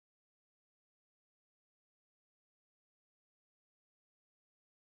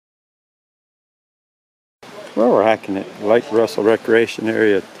Well, we're hiking at Lake Russell Recreation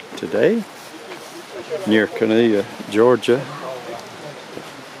Area today, near Cornelia, Georgia.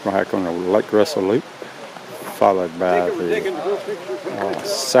 We're hiking on the Lake Russell Loop, followed by the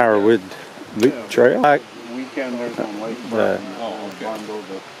Sourwood Loop Trail. The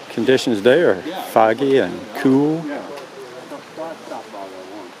conditions today are foggy and cool.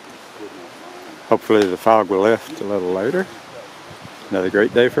 Hopefully the fog will lift a little later. Another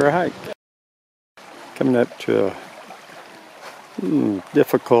great day for a hike. Coming up to a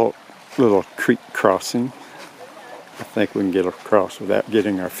difficult little creek crossing. I think we can get across without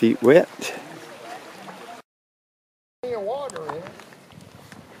getting our feet wet.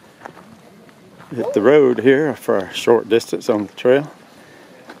 Hit the road here for a short distance on the trail.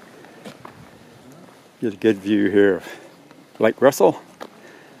 Get a good view here of Lake Russell.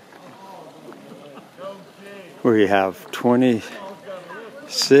 We have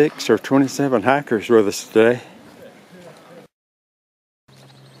 26 or 27 hikers with us today.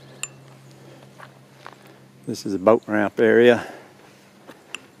 This is a boat ramp area.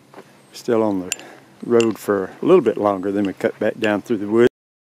 Still on the road for a little bit longer, then we cut back down through the woods.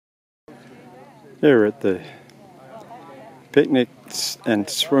 Here at the picnics and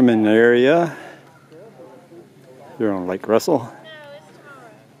swimming area here on Lake Russell.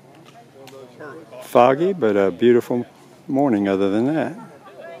 Foggy, but a beautiful morning other than that.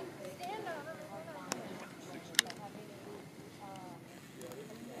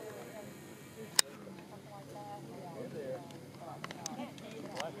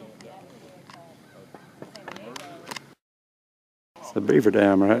 It's the beaver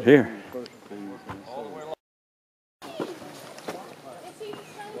dam right here.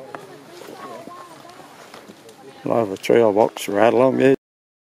 A lot of the trail walks right along it.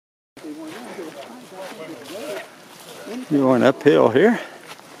 Going uphill here.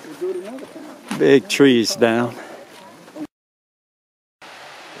 Big trees down.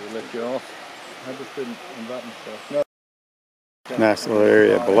 Lift you off. I just didn't invite myself. No. Nice little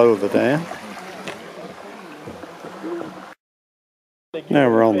area below the dam. Now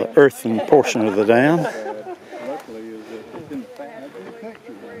we're on the earthen portion of the dam.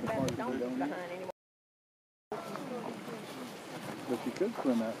 But you could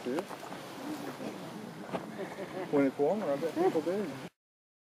swim out there. When it's warmer, I bet people do.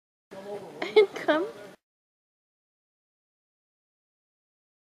 Come.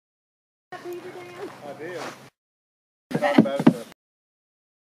 I did.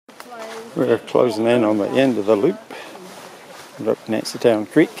 We're closing in on the end of the loop. We're up Nancytown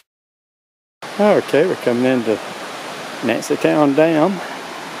Creek. Okay, we're coming into Nancytown Dam.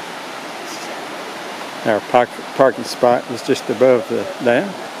 Our parking spot is just above the dam.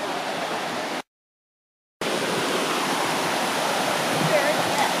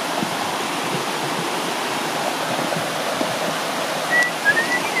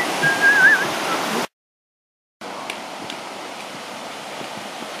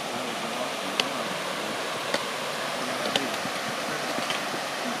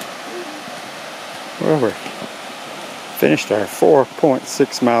 Well, we're finished our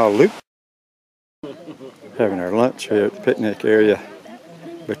 4.6 mile loop. Having our lunch here at the picnic area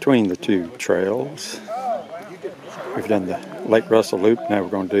between the two trails. We've done the Lake Russell Loop, now we're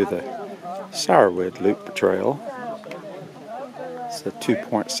going to do the Sourwood Loop Trail. It's a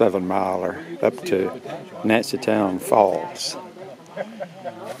 2.7 miler up to Nancytown Falls.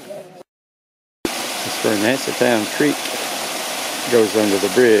 That's where Nancytown Creek goes under the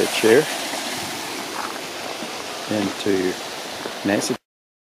bridge here into Nancy.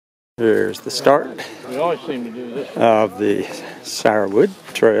 Here's the start of the Sourwood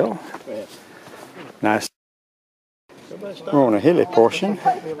Trail. Nice. We're on a hilly portion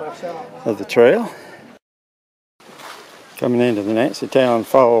of the trail. Coming into the Nancytown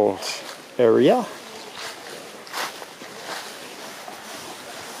Falls area.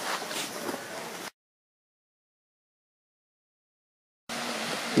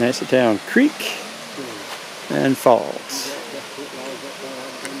 Nancytown Creek and Falls.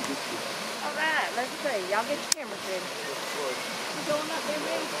 Alright, let's see. Y'all get your cameras ready. You going up there,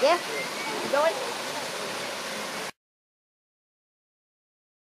 baby? Yeah. You going?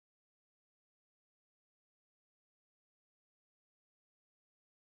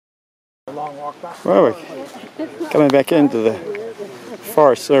 Well, we're coming back into the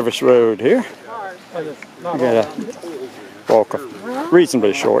Forest Service Road here. We got to walk a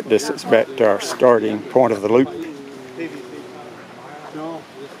reasonably short distance back to our starting point of the loop.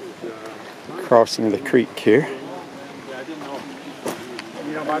 Crossing the creek here.